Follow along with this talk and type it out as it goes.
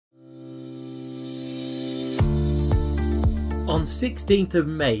On 16th of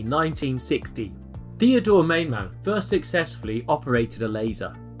May 1960, Theodore Mainman first successfully operated a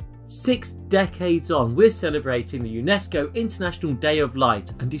laser. 6 decades on, we're celebrating the UNESCO International Day of Light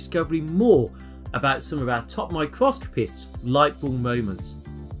and discovering more about some of our top microscopists' light bulb moments.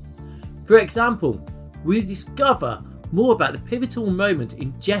 For example, we discover more about the pivotal moment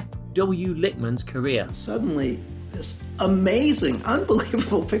in Jeff W. Lichtman's career. Suddenly, this amazing,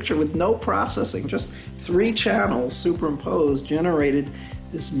 unbelievable picture with no processing, just 3 channels superimposed, generated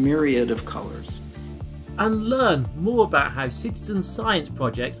this myriad of colors. And learn more about how citizen science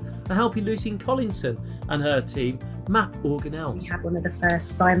projects are helping Lucy Collinson and her team map organelles. We had one of the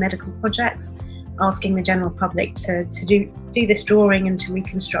first biomedical projects asking the general public to do this drawing and to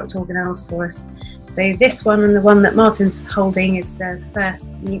reconstruct organelles for us. So this one and the one that Martin's holding is the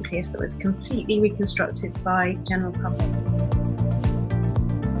first nucleus that was completely reconstructed by general public.